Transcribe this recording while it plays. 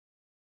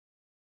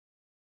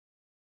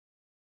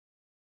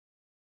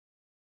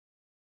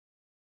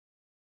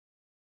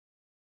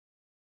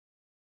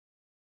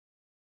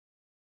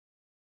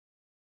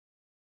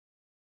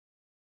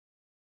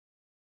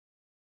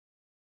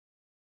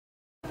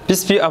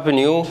Peace be upon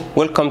you.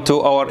 Welcome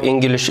to our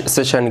English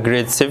session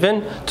grade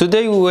 7.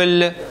 Today we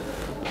will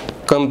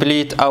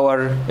complete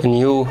our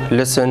new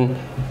lesson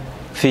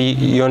for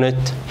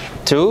unit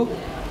 2.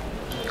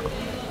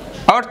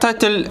 Our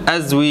title,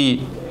 as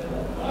we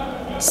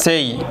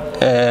say,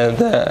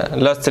 the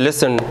last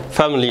lesson,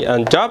 family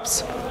and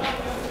jobs.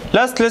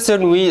 Last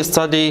lesson we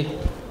study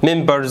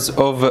members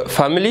of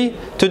family.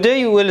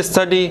 Today we will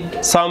study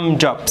some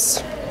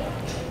jobs.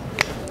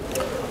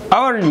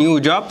 Our new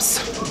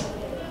jobs: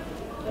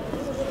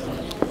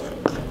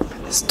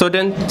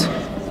 student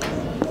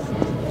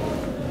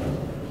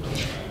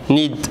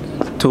need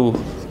to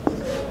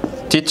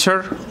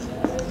teacher,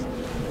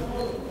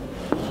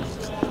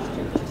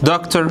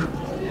 doctor,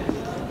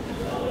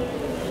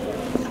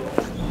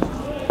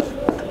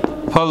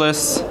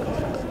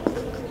 policeman,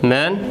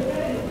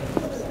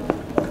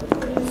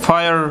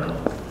 fireman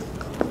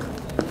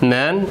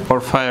or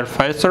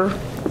firefighter,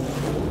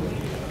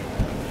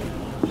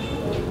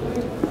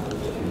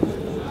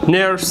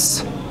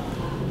 nurse,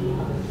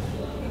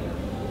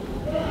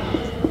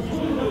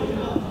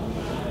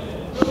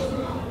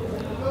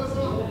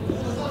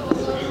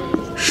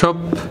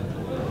 shopkeeper,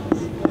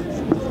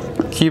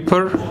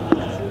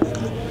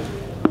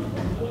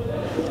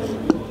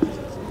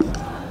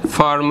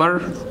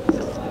 farmer,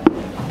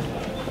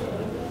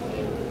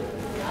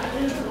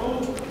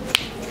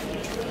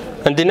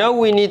 and now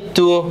we need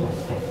to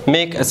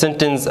make a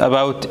sentence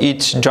about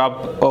each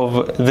job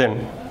of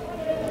them.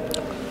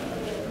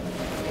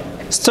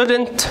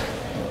 Student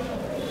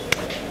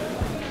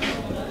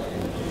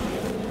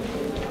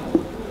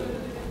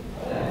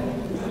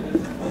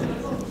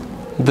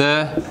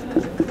the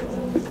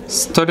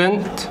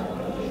student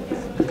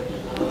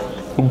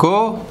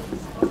go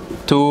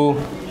to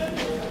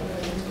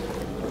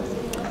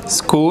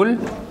school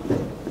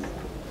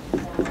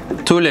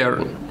to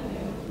learn.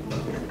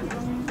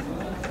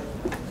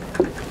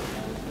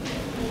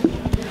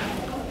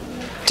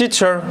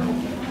 Teacher,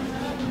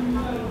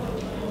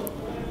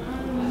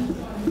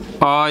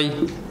 I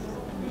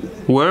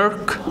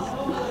work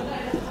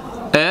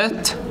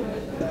at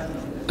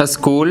a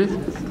school.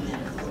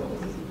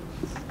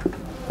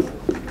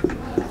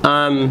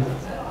 I'm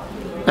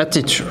a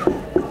teacher.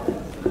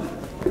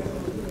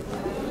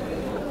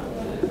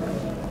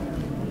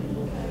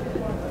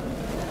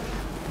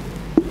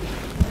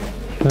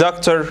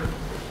 Doctor,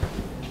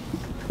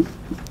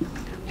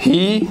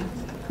 he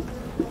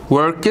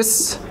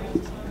works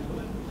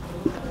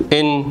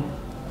in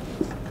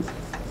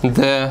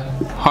the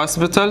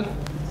hospital.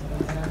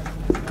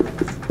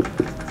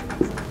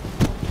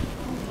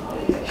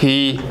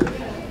 He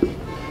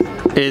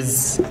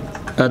is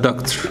a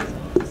doctor.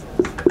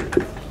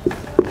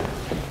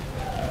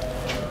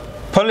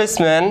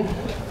 Policeman,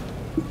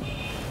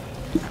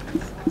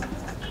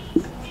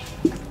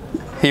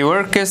 he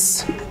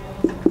works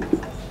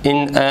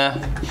in a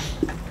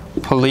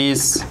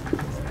police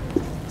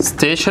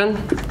station.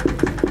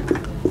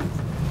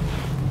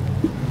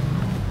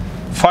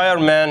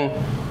 Fireman,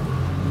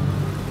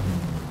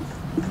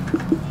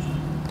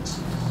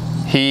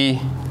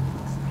 he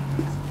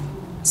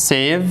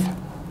save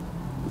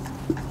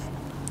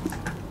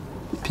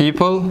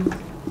people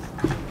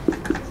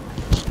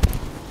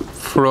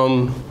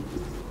from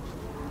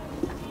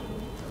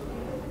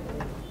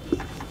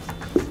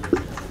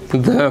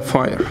the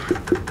fire.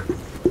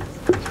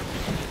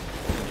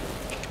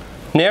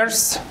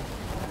 Nurse,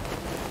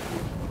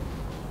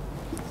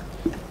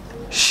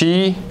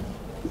 she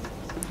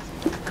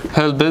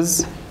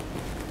helps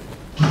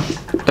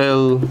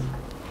ill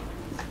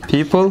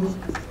people.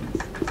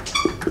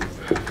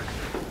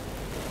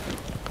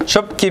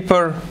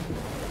 Shopkeeper,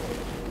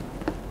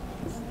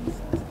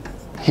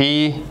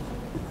 he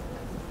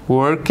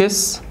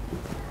works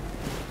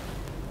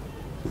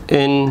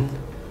in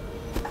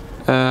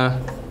a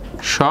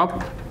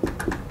shop.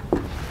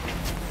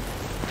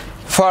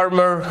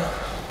 Farmer,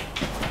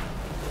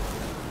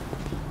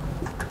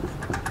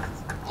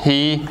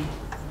 he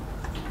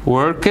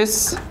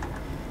works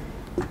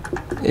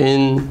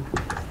in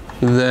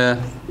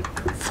the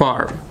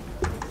farm.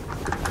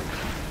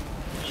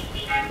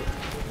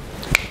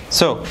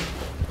 So,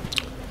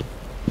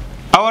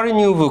 our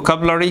new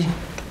vocabulary: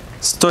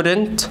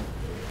 student,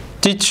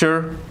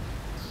 teacher,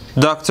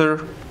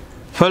 doctor,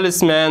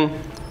 policeman,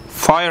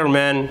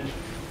 fireman,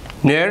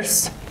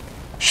 nurse,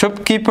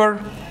 shopkeeper,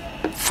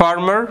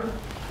 farmer,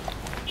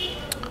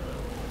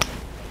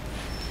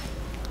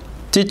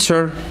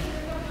 teacher,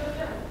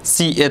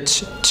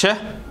 ch,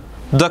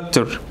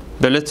 doctor,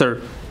 the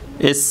letter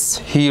is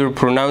here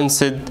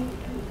pronounced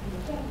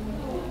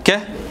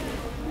k,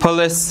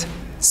 police,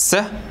 s,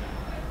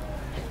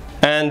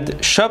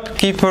 and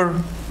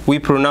shopkeeper we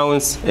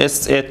pronounce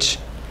sh,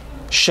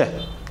 sh.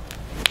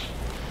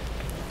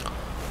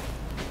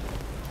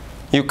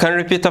 You can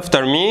repeat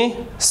after me: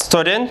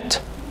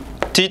 student,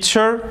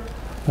 teacher,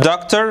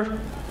 doctor,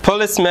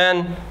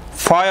 policeman,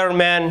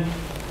 fireman,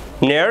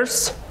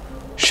 nurse,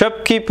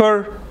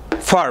 shopkeeper,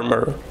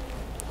 farmer.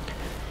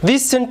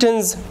 This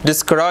sentence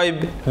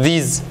describe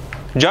these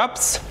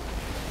jobs.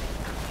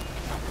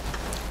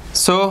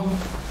 So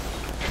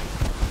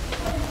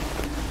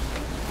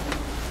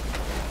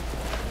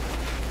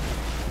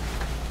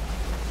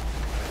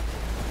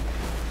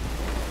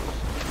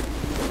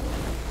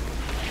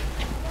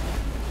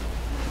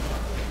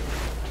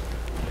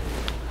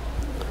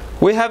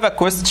We have a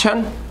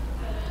question.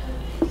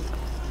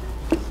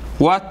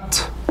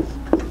 What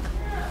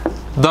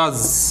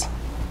does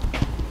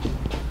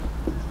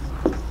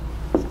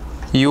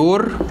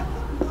your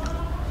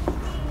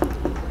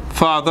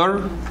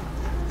father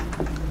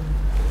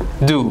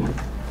do?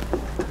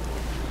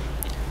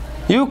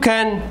 You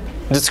can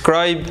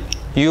describe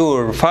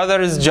your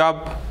father's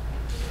job.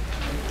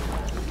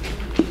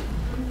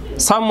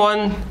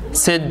 Someone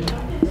said,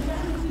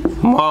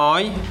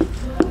 my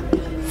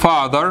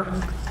father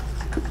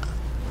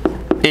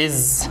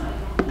is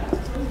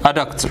a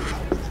doctor.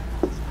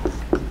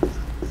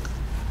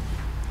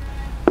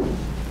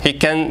 He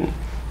can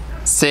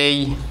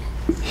say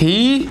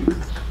he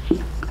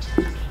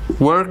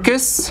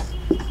works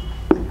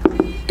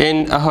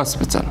in a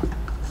hospital.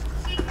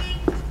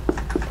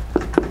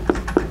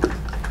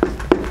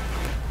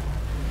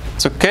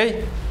 It's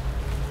okay.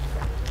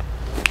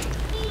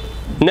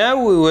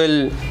 Now we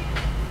will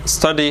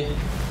study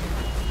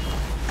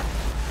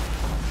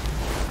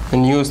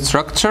new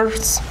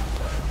structures.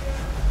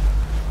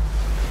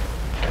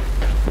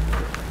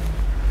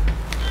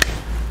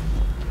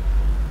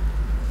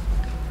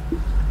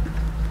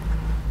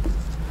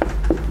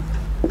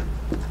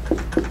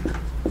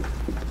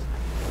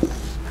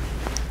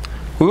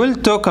 We will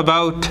talk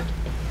about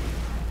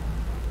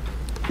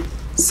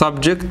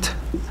subject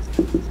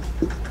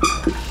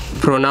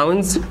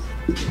pronouns,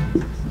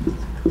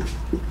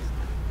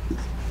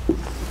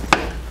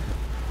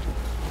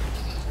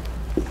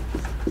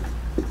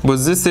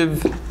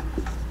 possessive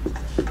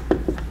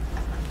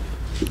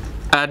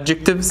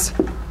adjectives,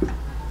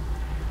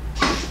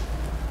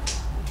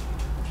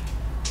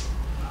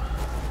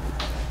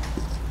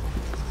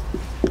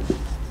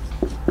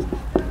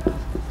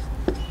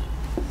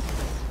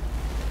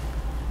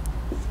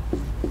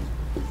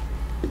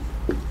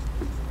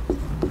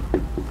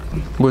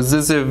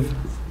 possessive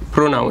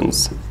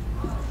pronouns.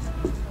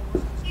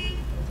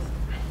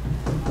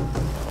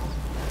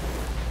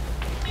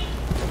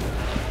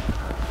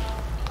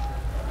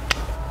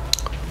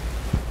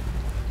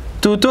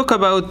 To talk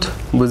about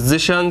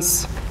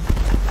positions,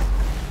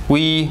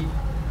 we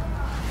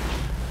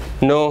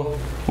know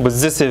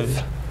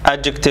possessive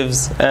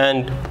adjectives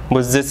and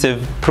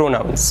possessive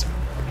pronouns.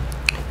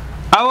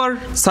 Our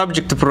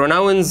subject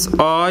pronouns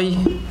I,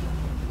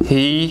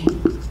 he,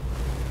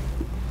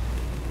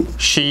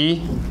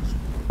 she,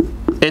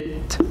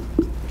 it,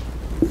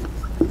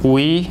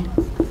 we,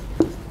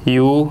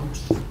 you,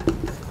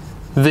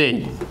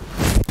 they.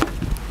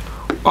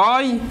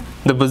 I,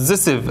 the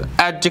possessive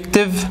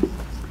adjective,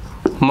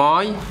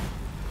 my.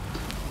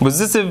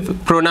 Possessive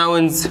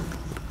pronouns,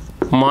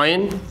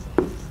 mine,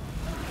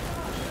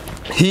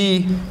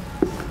 he,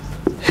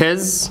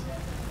 his,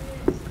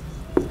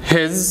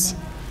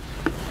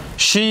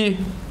 she,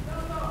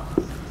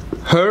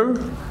 her,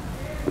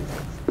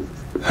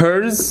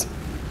 hers,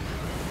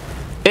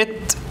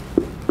 it,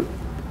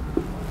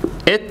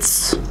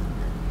 its,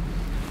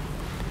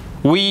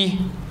 we,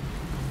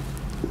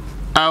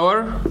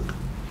 our,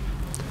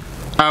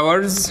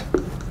 ours,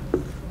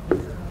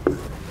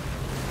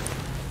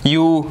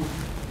 you,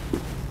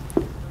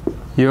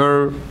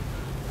 your,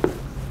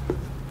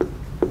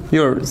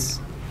 yours,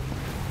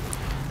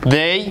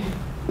 they,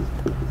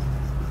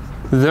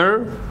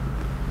 their,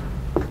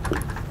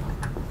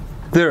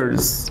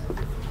 theirs.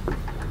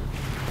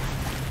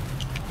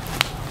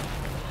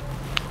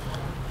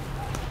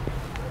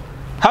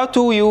 How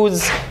to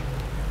use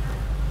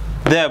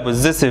the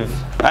possessive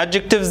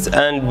adjectives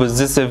and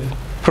possessive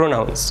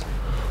pronouns?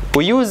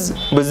 We use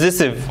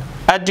possessive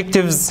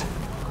adjectives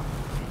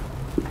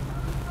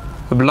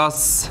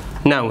plus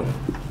noun,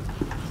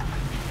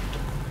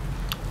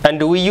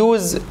 and we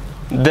use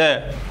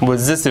the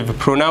possessive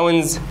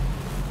pronouns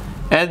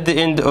at the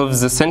end of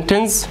the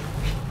sentence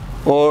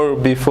or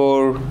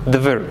before the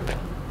verb.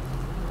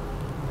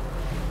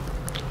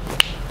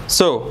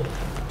 So,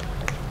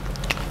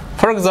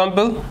 for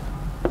example,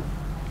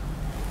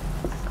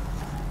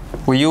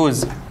 we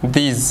use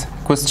these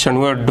question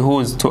word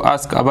whose to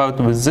ask about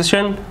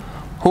position.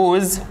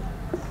 Whose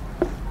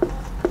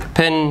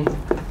pen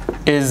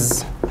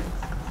is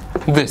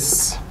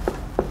this?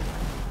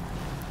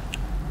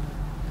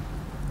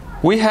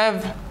 We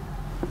have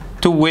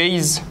two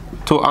ways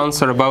to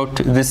answer about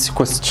this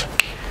question.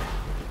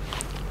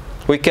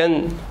 We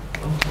can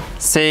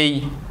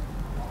say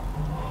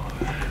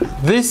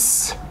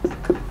this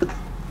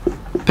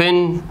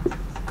pen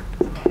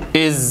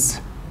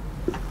is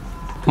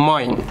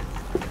mine.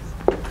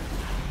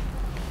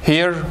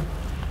 Here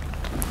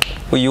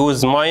we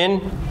use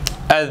mine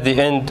at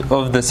the end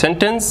of the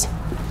sentence.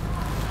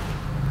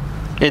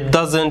 It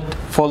doesn't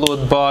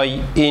followed by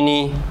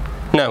any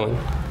noun.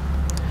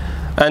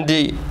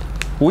 And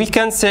we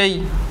can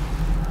say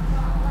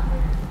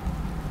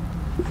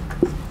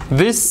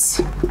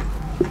this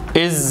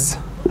is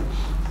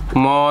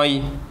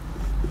my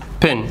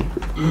pen.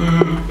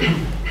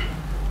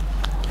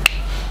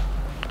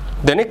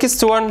 The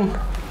next one,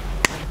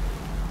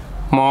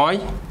 my.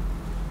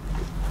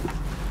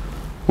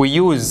 We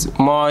use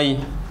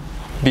my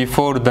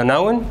before the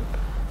noun.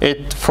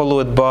 It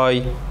followed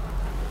by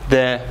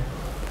the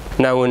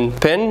noun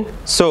pen.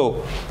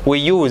 So we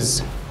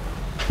use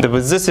the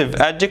possessive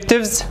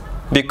adjectives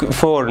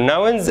before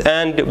nouns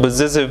and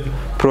possessive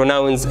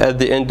pronouns at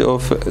the end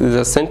of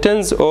the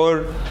sentence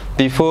or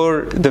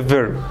before the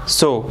verb.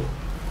 So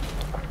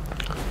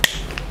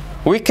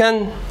we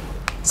can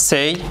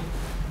say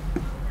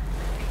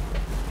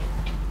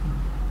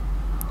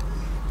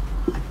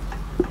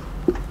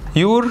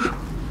your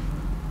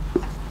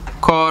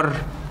car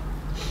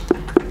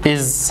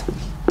is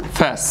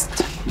fast,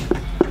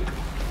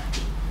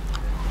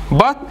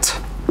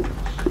 but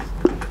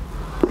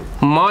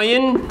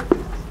mine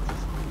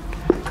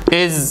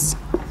is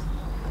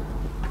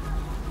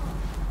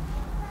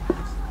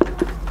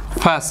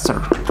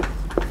faster.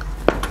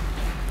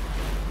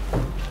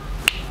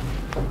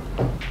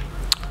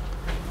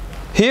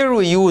 Here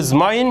we use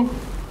mine.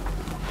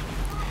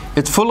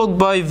 It's followed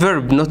by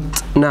verb, not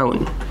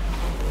noun.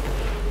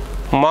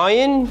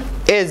 Mine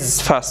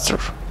is faster.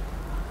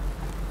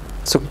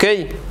 It's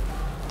okay.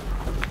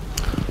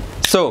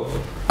 So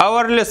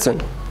our lesson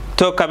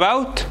talk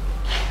about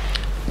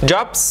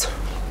jobs: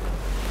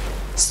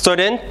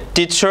 student,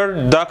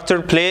 teacher,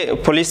 doctor,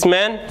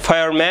 policeman,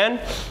 fireman,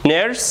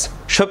 nurse,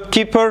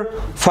 shopkeeper,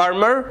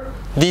 farmer.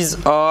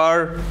 These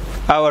are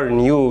our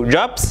new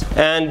jobs,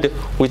 and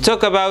we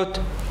talk about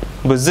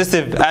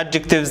possessive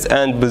adjectives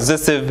and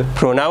possessive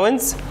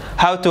pronouns,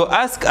 how to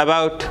ask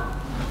about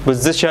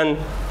possession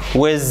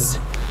with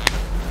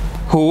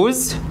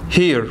whose.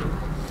 Here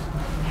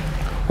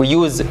we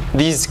use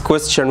this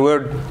question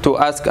word to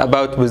ask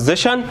about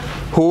possession.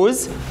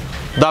 Whose,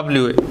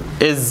 W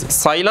is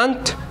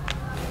silent.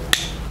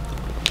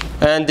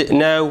 And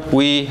now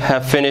we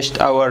have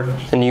finished our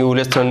new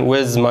lesson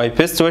with my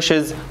best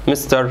wishes,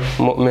 Mr.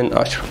 Mu'min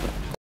Ashraf.